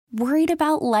Worried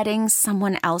about letting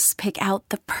someone else pick out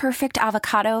the perfect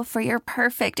avocado for your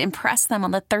perfect impress them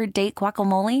on the third date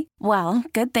guacamole? Well,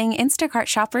 good thing Instacart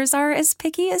shoppers are as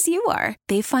picky as you are.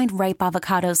 They find ripe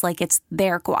avocados like it's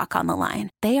their guac on the line.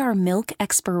 They are milk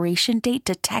expiration date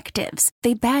detectives.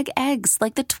 They bag eggs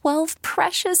like the 12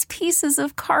 precious pieces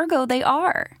of cargo they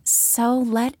are. So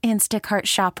let Instacart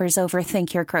shoppers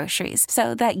overthink your groceries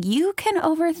so that you can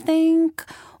overthink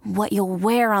what you'll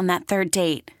wear on that third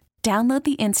date. Download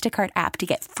the Instacart app to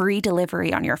get free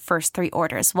delivery on your first 3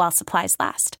 orders while supplies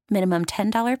last. Minimum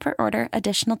 $10 per order.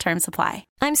 Additional terms apply.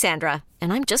 I'm Sandra,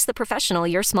 and I'm just the professional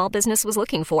your small business was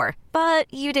looking for.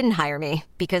 But you didn't hire me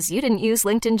because you didn't use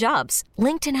LinkedIn Jobs.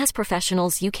 LinkedIn has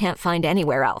professionals you can't find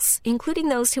anywhere else, including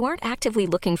those who aren't actively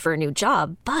looking for a new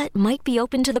job, but might be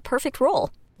open to the perfect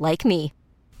role, like me.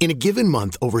 In a given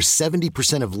month, over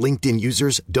 70% of LinkedIn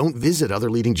users don't visit other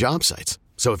leading job sites.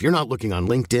 So if you're not looking on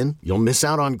LinkedIn, you'll miss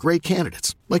out on great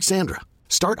candidates like Sandra.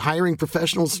 Start hiring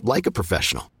professionals like a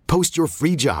professional. Post your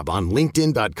free job on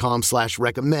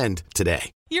linkedin.com/recommend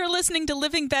today. You're listening to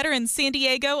Living Better in San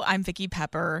Diego. I'm Vicki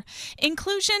Pepper.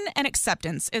 Inclusion and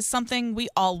acceptance is something we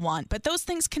all want, but those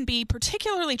things can be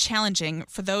particularly challenging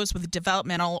for those with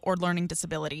developmental or learning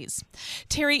disabilities.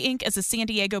 TERI Inc. is a San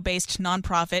Diego-based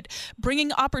nonprofit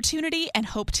bringing opportunity and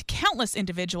hope to countless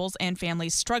individuals and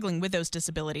families struggling with those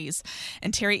disabilities.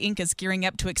 And TERI Inc. is gearing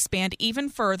up to expand even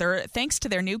further thanks to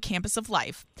their new campus of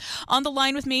life. On the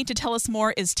line with me to tell us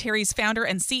more is TERI's founder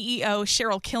and CEO,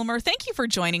 Cheryl Kilmer. Thank you for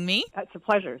joining me. It's a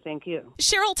pleasure. Thank you.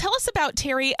 Cheryl, tell us about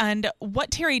TERI and what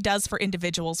TERI does for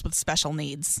individuals with special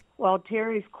needs. Well,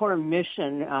 TERI's core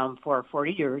mission for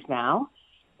 40 years now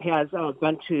has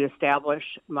been to establish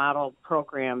model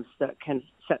programs that can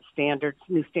set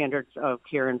new standards of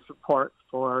care and support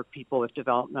for people with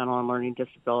developmental and learning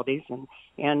disabilities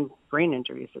and brain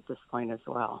injuries at this point as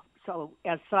well. So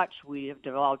as such, we have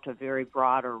developed a very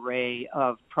broad array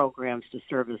of programs to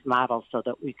serve as models so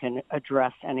that we can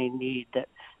address any need that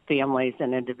families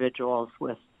and individuals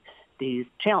with these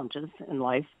challenges in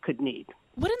life could need.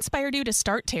 What inspired you to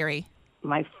start TERI?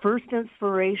 My first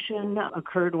inspiration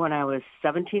occurred when I was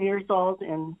 17 years old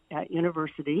at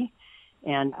university,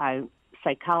 and a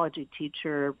psychology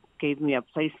teacher gave me a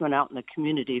placement out in the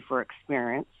community for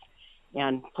experience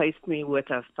and placed me with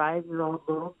a 5-year-old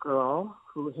little girl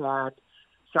who had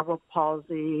cerebral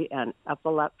palsy and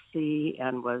epilepsy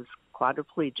and was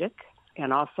quadriplegic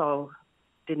and also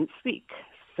didn't speak.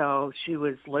 So she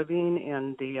was living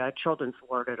in the children's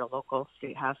ward at a local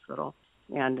state hospital,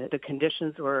 and the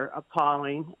conditions were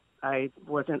appalling. I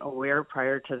wasn't aware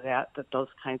prior to that those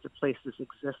kinds of places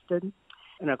existed.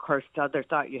 And, of course, the other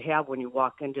thought you have when you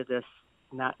walk into this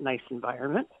not nice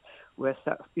environment with,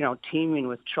 teeming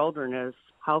with children is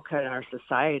how can our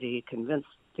society convince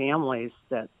families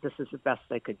that this is the best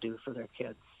they could do for their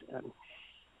kids? And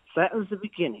so that was the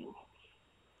beginning.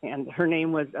 And her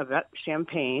name was Yvette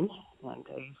Champagne, and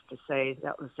I used to say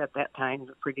that was at that time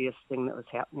the prettiest thing that was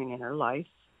happening in her life.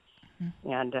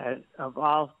 Mm-hmm. And of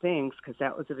all things, because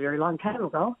that was a very long time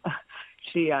ago,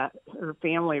 her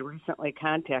family recently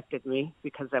contacted me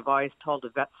because I've always told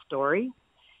Yvette's story,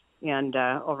 and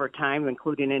over time,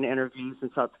 including in interviews, and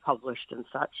so it's published and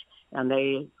such. And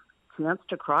they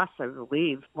chanced across, I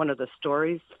believe, one of the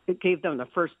stories. It gave them the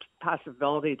first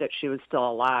possibility that she was still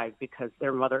alive because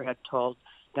their mother had told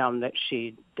them that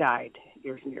she died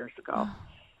years and years ago. Oh.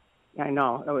 I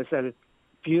know. It was a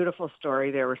beautiful story.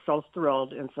 They were so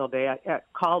thrilled, and so they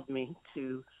called me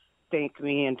to thank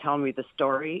me and tell me the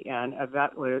story. And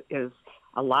Yvette is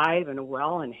alive and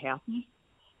well and happy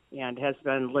and has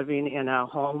been living in a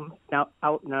home out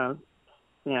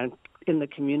in the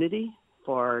community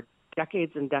for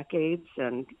decades and decades.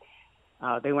 And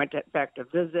they went back to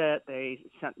visit. They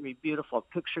sent me beautiful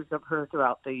pictures of her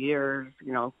throughout the years,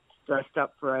 dressed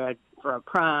up for a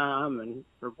prom and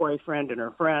her boyfriend and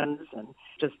her friends, and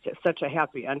just such a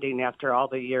happy ending after all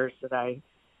the years that I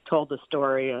told the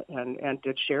story and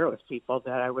did share it with people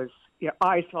that I was, I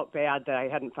always felt bad that I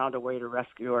hadn't found a way to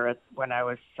rescue her when I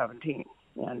was 17.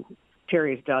 And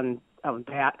TERI's done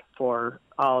that for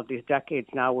all of these decades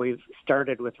now. We've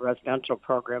started with residential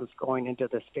programs going into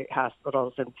the state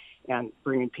hospitals and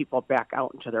bringing people back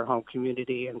out into their home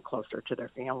community and closer to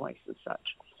their families and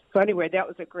such. So anyway, that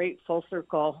was a great full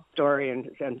circle story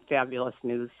and fabulous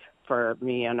news for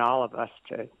me and all of us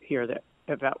to hear that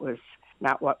Yvette was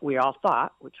not what we all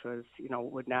thought, which was,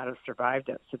 would not have survived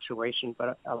that situation,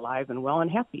 but alive and well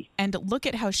and happy. And look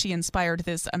at how she inspired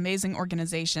this amazing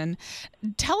organization.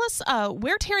 Tell us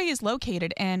where TERI is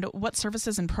located and what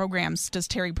services and programs does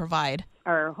TERI provide?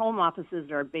 Our home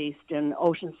offices are based in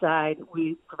Oceanside.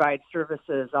 We provide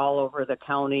services all over the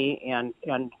county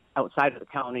and outside of the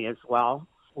county as well.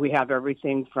 We have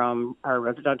everything from our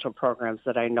residential programs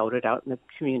that I noted out in the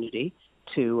community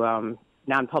to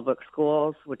non-public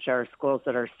schools, which are schools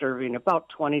that are serving about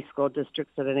 20 school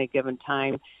districts at any given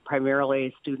time,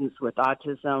 primarily students with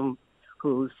autism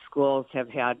whose schools have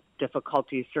had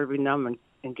difficulty serving them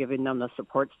and giving them the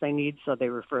supports they need, so they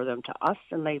refer them to us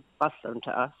and they bus them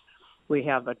to us. We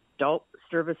have adult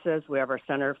services. We have our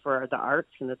Center for the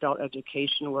Arts and Adult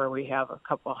Education, where we have a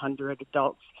couple hundred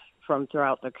adults from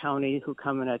throughout the county who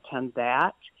come and attend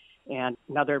that. And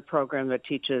another program that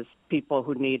teaches people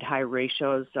who need high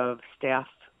ratios of staff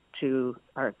to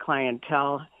our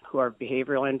clientele who are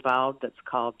behaviorally involved, that's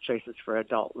called Choices for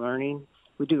Adult Learning.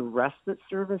 We do respite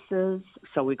services,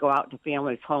 so we go out to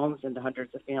families' homes, into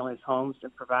hundreds of families' homes,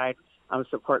 and provide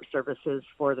support services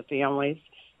for the families.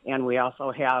 And we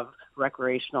also have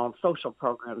recreational and social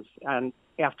programs and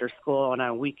after school and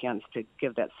on weekends to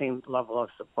give that same level of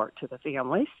support to the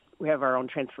families. We have our own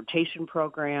transportation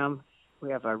program. We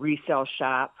have a resale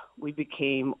shop. We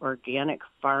became organic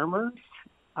farmers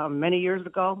many years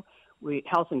ago.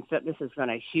 Health and fitness has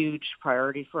been a huge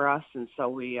priority for us, and so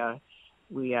we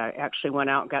actually went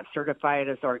out and got certified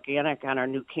as organic on our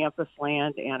new campus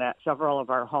land and at several of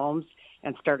our homes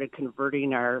and started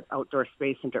converting our outdoor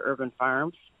space into urban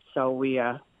farms. So we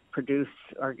produce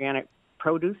organic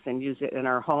produce and use it in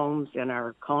our homes, in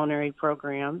our culinary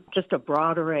programs. Just a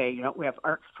broad array. We have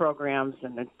arts programs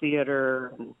and a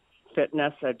theater and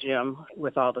fitness, a gym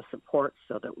with all the support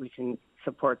so that we can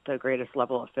support the greatest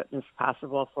level of fitness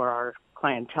possible for our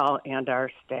clientele and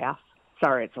our staff.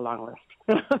 Sorry, it's a long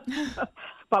list.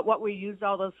 But what we use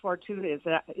all those for, too,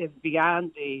 is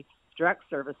beyond the direct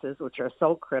services, which are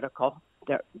so critical,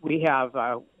 that we have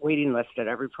a waiting list at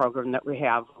every program that we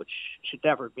have, which should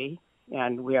never be.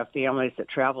 And we have families that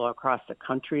travel across the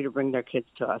country to bring their kids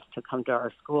to us, to come to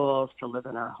our schools, to live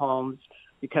in our homes,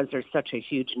 because there's such a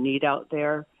huge need out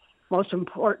there. Most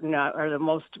important, or the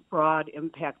most broad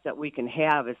impact that we can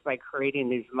have, is by creating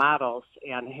these models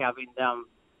and having them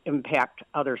impact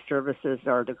other services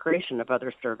or the creation of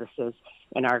other services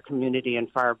in our community and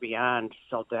far beyond,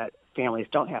 so that families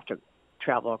don't have to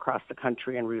travel across the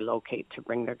country and relocate to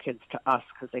bring their kids to us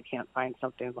because they can't find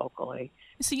something locally.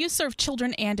 So you serve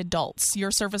children and adults.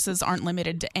 Your services aren't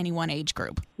limited to any one age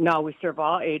group. No, we serve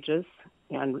all ages.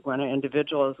 And when an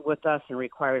individual is with us and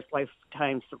requires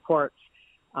lifetime support,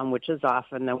 which is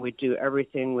often, then we do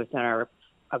everything within our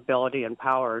ability and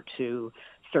power to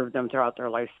serve them throughout their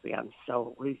lifespan.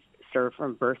 So we serve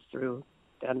from birth through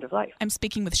the end of life. I'm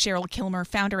speaking with Cheryl Kilmer,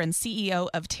 founder and CEO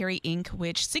of TERI, Inc.,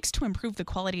 which seeks to improve the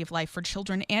quality of life for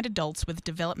children and adults with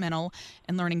developmental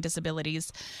and learning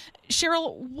disabilities.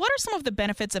 Cheryl, what are some of the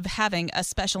benefits of having a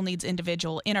special needs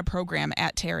individual in a program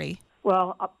at TERI?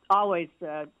 Well, always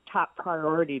the top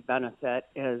priority benefit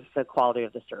is the quality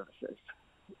of the services.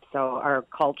 So our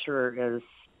culture is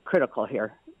critical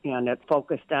here, and it's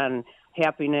focused on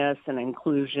happiness and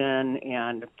inclusion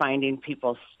and finding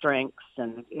people's strengths.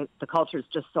 And the culture is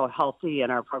just so healthy, and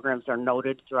our programs are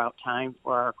noted throughout time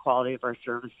for our quality of our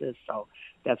services. So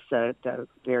that's the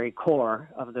very core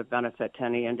of the benefit to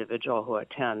any individual who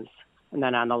attends. And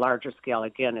then on the larger scale,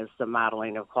 again, is the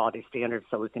modeling of quality standards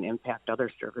so we can impact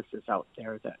other services out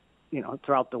there that,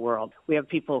 throughout the world. We have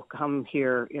people come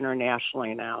here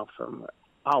internationally now from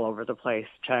all over the place: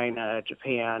 China,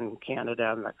 Japan,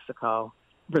 Canada, Mexico,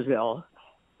 Brazil.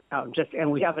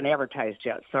 And we haven't advertised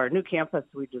yet. So our new campus,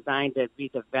 we designed to be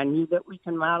the venue that we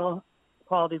can model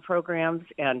quality programs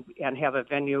and have a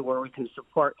venue where we can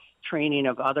support training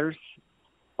of others,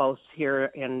 both here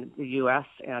in the U.S.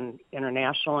 and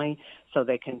internationally, so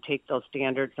they can take those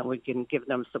standards and we can give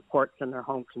them supports in their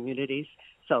home communities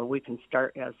so we can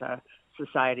start as a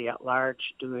society at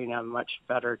large doing a much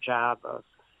better job of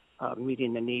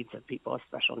meeting the needs of people with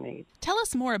special needs. Tell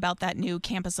us more about that new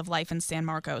Campus of Life in San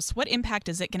Marcos. What impact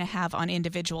is it going to have on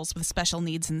individuals with special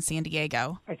needs in San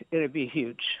Diego? It'd be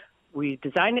huge. We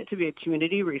designed it to be a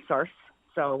community resource,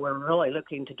 so we're really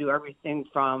looking to do everything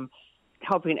from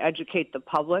helping educate the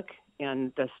public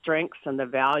and the strengths and the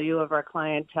value of our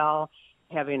clientele,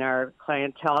 having our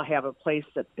clientele have a place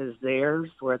that is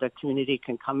theirs where the community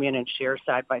can come in and share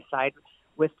side by side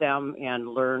with them and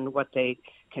learn what they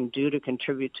can do to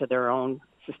contribute to their own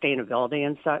sustainability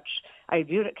and such. I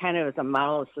viewed it kind of as a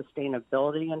model of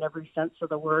sustainability in every sense of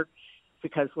the word,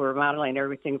 because we're modeling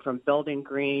everything from building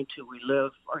green to we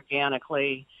live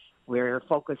organically. We're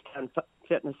focused on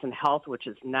fitness and health, which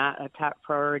is not a top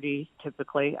priority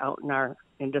typically out in our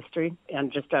industry,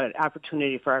 and just an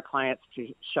opportunity for our clients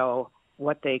to show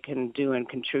what they can do and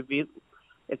contribute.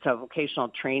 It's a vocational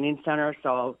training center,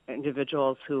 so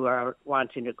individuals who are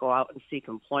wanting to go out and seek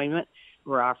employment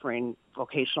we're offering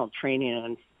vocational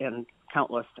training in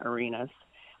countless arenas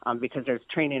because there's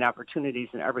training opportunities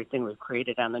in everything we've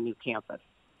created on the new campus.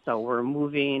 So we're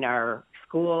moving our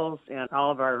schools and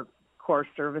all of our core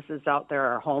services out there.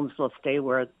 Our homes will stay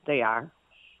where they are,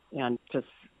 and just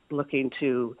looking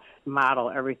to model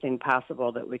everything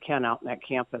possible that we can out in that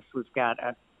campus. We've got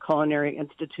a culinary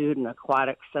institute, an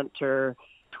aquatic center,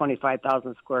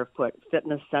 25,000 square foot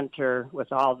fitness center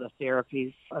with all the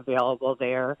therapies available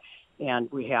there.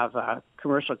 And we have a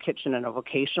commercial kitchen and a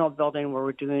vocational building where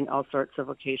we're doing all sorts of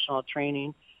vocational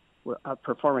training. We're a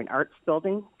performing arts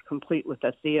building, complete with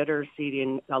a theater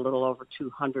seating a little over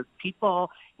 200 people,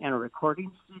 and a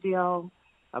recording studio,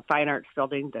 a fine arts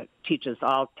building that teaches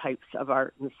all types of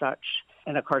art and such.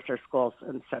 And, of course, our schools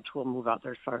and such will move out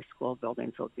there, so our school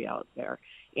buildings will be out there.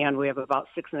 And we have about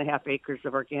 6.5 acres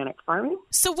of organic farming.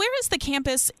 So where is the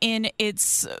campus in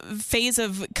its phase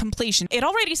of completion? It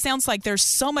already sounds like there's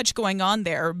so much going on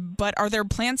there, but are there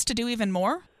plans to do even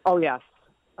more? Oh, yes.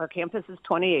 Our campus is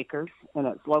 20 acres, and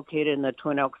it's located in the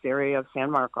Twin Oaks area of San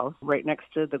Marcos, right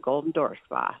next to the Golden Door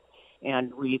Spa.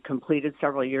 And we completed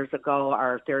several years ago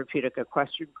our therapeutic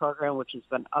equestrian program, which has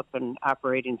been up and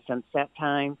operating since that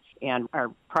time. And our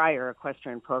prior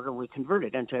equestrian program, we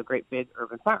converted into a great big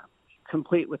urban farm,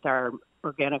 complete with our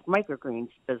organic microgreens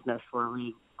business, where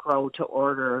we grow to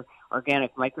order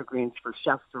organic microgreens for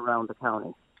chefs around the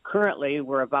county. Currently,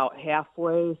 we're about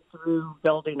halfway through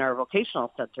building our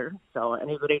vocational center. So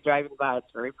anybody driving by, it's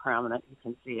very prominent. You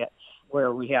can see it,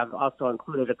 where we have also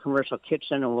included a commercial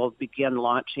kitchen, and we'll begin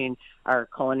launching our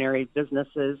culinary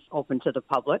businesses open to the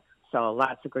public. So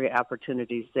lots of great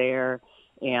opportunities there.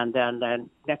 And then the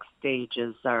next stage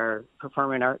is our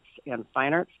performing arts and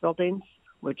fine arts buildings,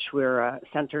 which we're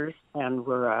centers, and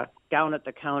we're down at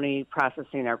the county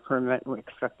processing our permit, and we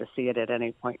expect to see it at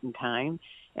any point in time.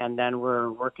 And then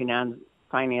we're working on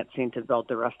financing to build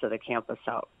the rest of the campus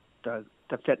out, the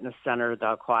fitness center,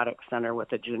 the aquatic center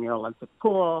with a junior Olympic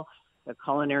pool, the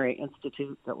culinary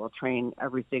institute that will train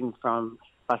everything from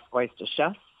busboys to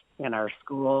chefs, in our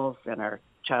schools, and our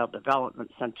child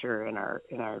development center, in our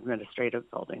administrative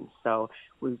buildings. So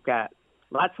we've got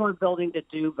lots more building to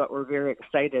do, but we're very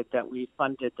excited that we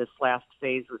funded this last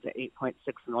phase. It was an $8.6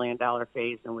 million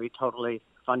phase, and we totally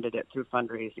funded it through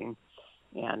fundraising.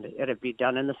 And it'll be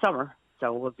done in the summer.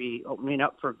 So we'll be opening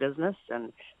up for business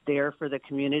and there for the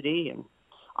community. And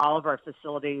all of our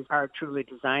facilities are truly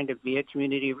designed to be a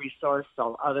community resource.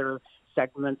 So other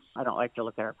segments, I don't like to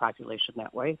look at our population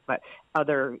that way, but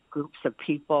other groups of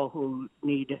people who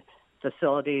need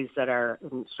facilities that are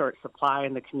in short supply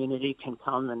in the community can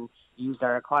come and use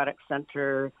our aquatic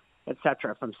center, et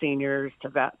cetera, from seniors to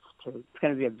vets. It's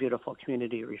going to be a beautiful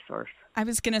community resource. I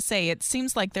was going to say, it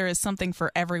seems like there is something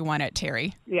for everyone at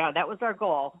TERI. Yeah, that was our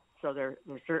goal. So there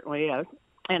certainly is.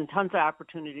 And tons of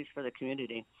opportunities for the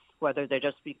community, whether they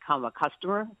just become a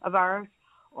customer of ours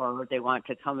or they want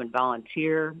to come and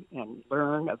volunteer and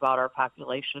learn about our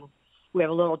population. We have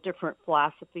a little different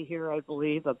philosophy here, I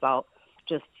believe, about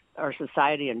just our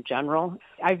society in general.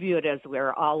 I view it as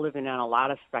we're all living on a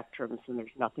lot of spectrums, and there's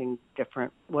nothing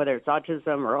different, whether it's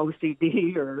autism or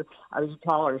OCD or are you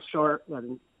tall or short.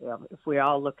 And if we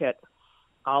all look at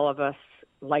all of us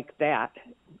like that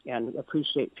and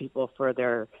appreciate people for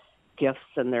their gifts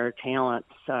and their talents,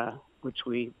 which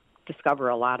we discover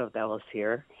a lot of those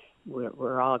here,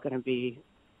 we're all going to be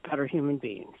better human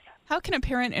beings. How can a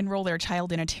parent enroll their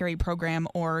child in a TERI program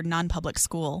or non-public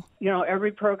school?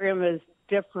 Every program is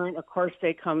different. Of course,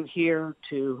 they come here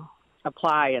to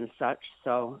apply and such.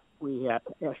 So we have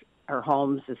our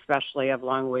homes especially have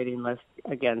long waiting lists,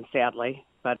 again, sadly.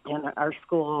 But in our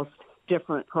schools,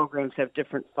 different programs have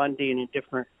different funding and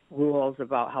different rules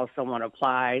about how someone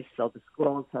applies. So the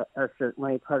schools are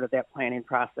certainly part of that planning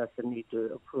process and need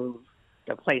to approve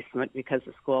the placement because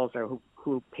the schools are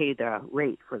who pay the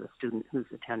rate for the student who's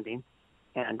attending.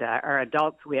 And our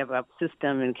adults, we have a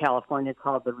system in California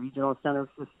called the Regional Center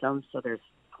System. So there's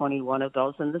 21 of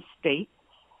those in the state.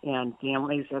 And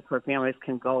families, that's where families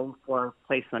can go for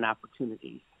placement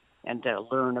opportunities and to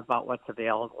learn about what's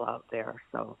available out there.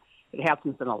 So it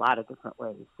happens in a lot of different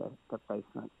ways, the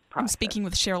placement process. I'm speaking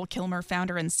with Cheryl Kilmer,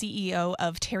 founder and CEO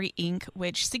of TERI, Inc.,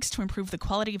 which seeks to improve the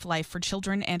quality of life for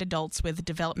children and adults with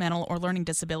developmental or learning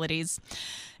disabilities.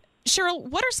 Cheryl,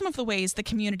 what are some of the ways the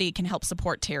community can help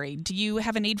support TERI? Do you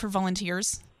have a need for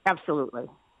volunteers? Absolutely.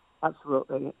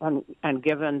 And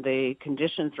given the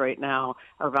conditions right now,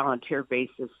 our volunteer base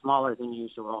is smaller than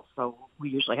usual. So we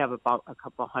usually have about a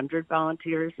couple hundred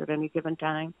volunteers at any given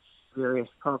time, various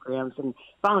programs. And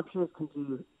volunteers can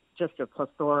do just a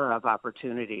plethora of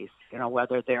opportunities,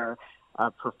 whether they're a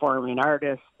performing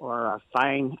artist or a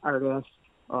fine artist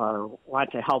or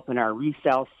want to help in our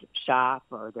resale shop,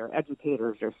 or they're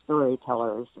educators or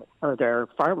storytellers, or they're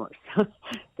farmers.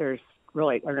 There's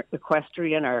really our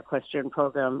equestrian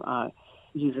program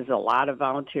uses a lot of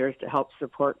volunteers to help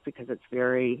support because it's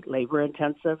very labor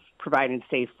intensive, providing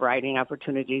safe riding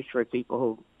opportunities for people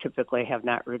who typically have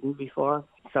not ridden before.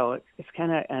 So it's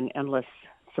kind of an endless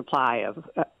supply of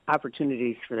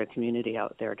opportunities for the community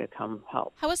out there to come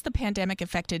help. How has the pandemic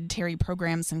affected TERI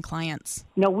programs and clients?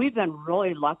 We've been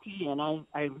really lucky, and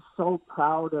I'm so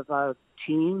proud of our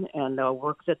team and the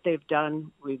work that they've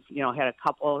done. We've, had a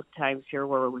couple of times here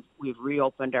where we've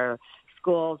reopened our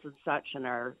schools and such, and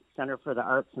our Center for the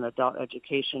Arts and Adult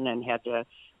Education, and had to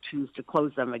choose to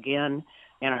close them again.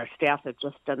 And our staff have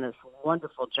just done this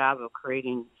wonderful job of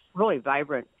creating really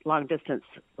vibrant long-distance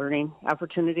learning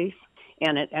opportunities.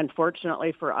 And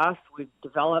fortunately for us, we've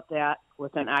developed that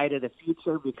with an eye to the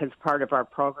future, because part of our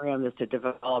program is to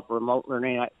develop remote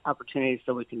learning opportunities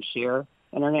so we can share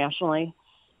internationally.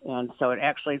 And so it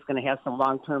actually is going to have some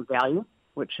long-term value,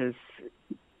 which is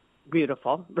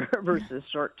beautiful versus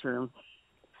short-term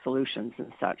solutions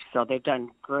and such. So they've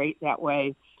done great that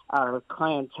way. Our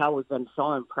clientele, we've been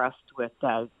so impressed with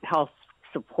the health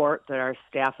support that our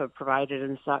staff have provided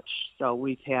and such. So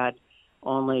we've had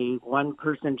only one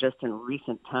person just in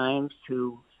recent times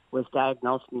who was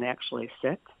diagnosed and actually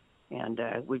sick. And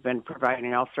we've been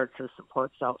providing all sorts of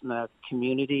supports out in the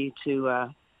community to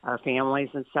our families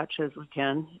and such as we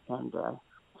can. And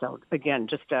so, again,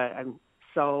 I'm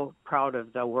so proud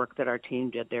of the work that our team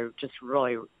did. They're just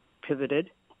really pivoted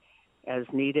as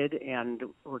needed, and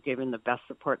we're giving the best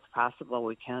supports possible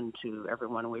we can to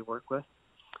everyone we work with.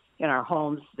 In our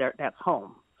homes, that's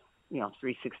home,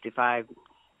 365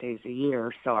 days a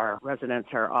year. So our residents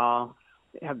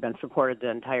have been supported the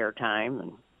entire time,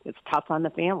 and it's tough on the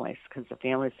families because the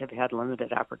families have had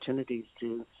limited opportunities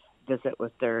to visit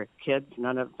with their kids,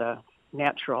 none of the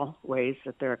natural ways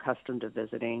that they're accustomed to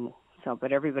visiting.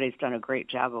 But everybody's done a great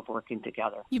job of working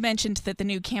together. You mentioned that the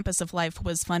new Campus of Life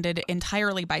was funded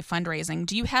entirely by fundraising.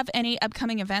 Do you have any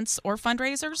upcoming events or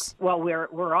fundraisers? Well,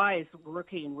 we're always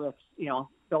working with,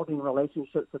 building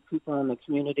relationships with people in the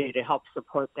community to help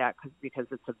support that because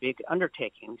it's a big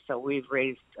undertaking. So we've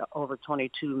raised over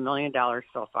 $22 million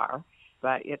so far,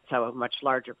 but it's a much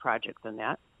larger project than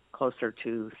that, closer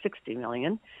to $60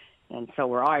 million. And so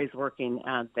we're always working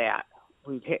on that.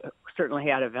 We've certainly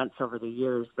had events over the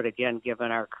years, but again,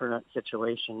 given our current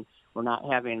situation, we're not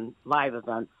having live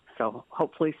events. So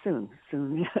hopefully soon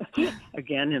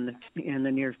again in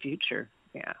the near future.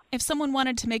 Yeah. If someone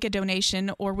wanted to make a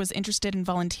donation or was interested in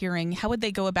volunteering, how would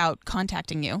they go about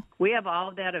contacting you? We have all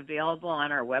of that available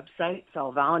on our website.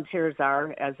 So volunteers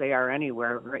are, as they are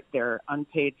anywhere, right? They're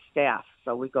unpaid staff.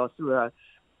 So we go through a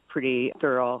pretty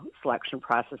thorough selection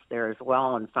process there as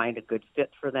well and find a good fit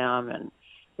for them. And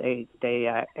they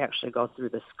actually go through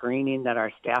the screening that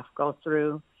our staff go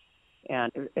through.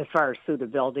 And as far as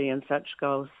suitability and such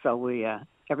goes, so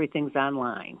everything's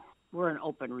online. We're an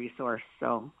open resource,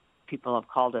 so people have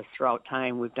called us throughout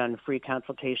time. We've done free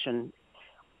consultation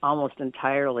almost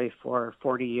entirely for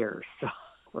 40 years. So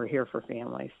we're here for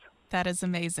families. That is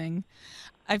amazing.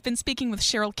 I've been speaking with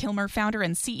Cheryl Kilmer, founder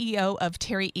and CEO of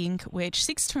TERI, Inc., which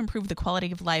seeks to improve the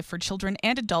quality of life for children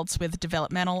and adults with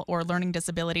developmental or learning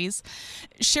disabilities.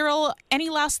 Cheryl, any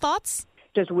last thoughts?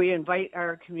 Just we invite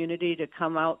our community to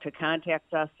come out to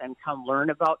contact us and come learn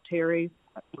about TERI.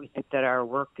 We think that our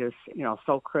work is,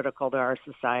 so critical to our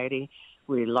society.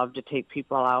 We love to take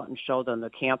people out and show them the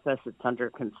campus. It's under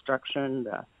construction.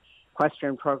 The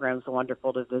equestrian program is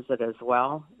wonderful to visit as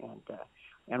well.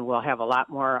 And we'll have a lot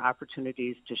more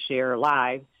opportunities to share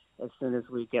live as soon as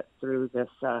we get through this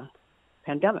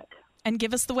pandemic. And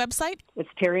give us the website? It's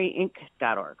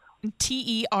TERIinc.org.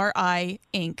 TERI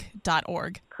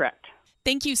Inc.org. Correct.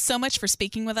 Thank you so much for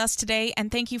speaking with us today,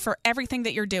 and thank you for everything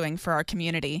that you're doing for our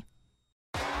community.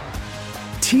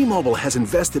 T-Mobile has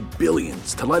invested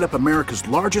billions to light up America's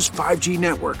largest 5G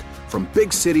network, from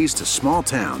big cities to small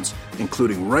towns,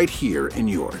 including right here in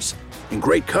yours. And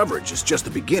great coverage is just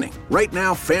the beginning. Right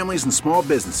now, families and small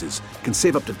businesses can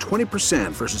save up to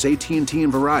 20% versus AT&T and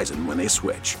Verizon when they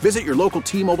switch. Visit your local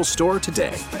T-Mobile store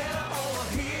today.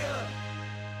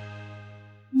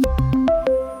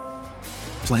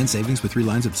 Plan savings with 3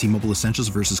 lines of T-Mobile Essentials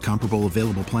versus comparable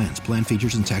available plans. Plan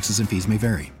features and taxes and fees may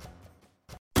vary.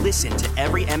 Listen to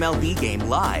every MLB game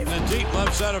live. In the deep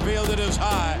left center field, it is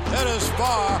high, it is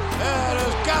far, it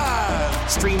is gone.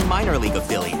 Stream minor league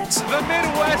affiliates. The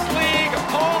Midwest League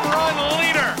home run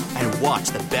leader. And watch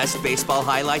the best baseball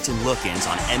highlights and look-ins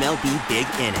on MLB Big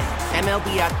Inning.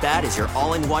 MLB At Bat is your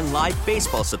all-in-one live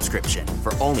baseball subscription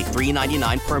for only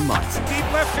 $3.99 per month.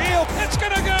 Deep left field, it's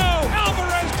gonna go.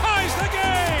 Alvarez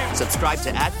Subscribe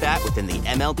to @Bat within the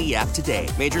MLB app today.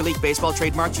 Major League Baseball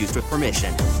trademarks used with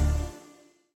permission.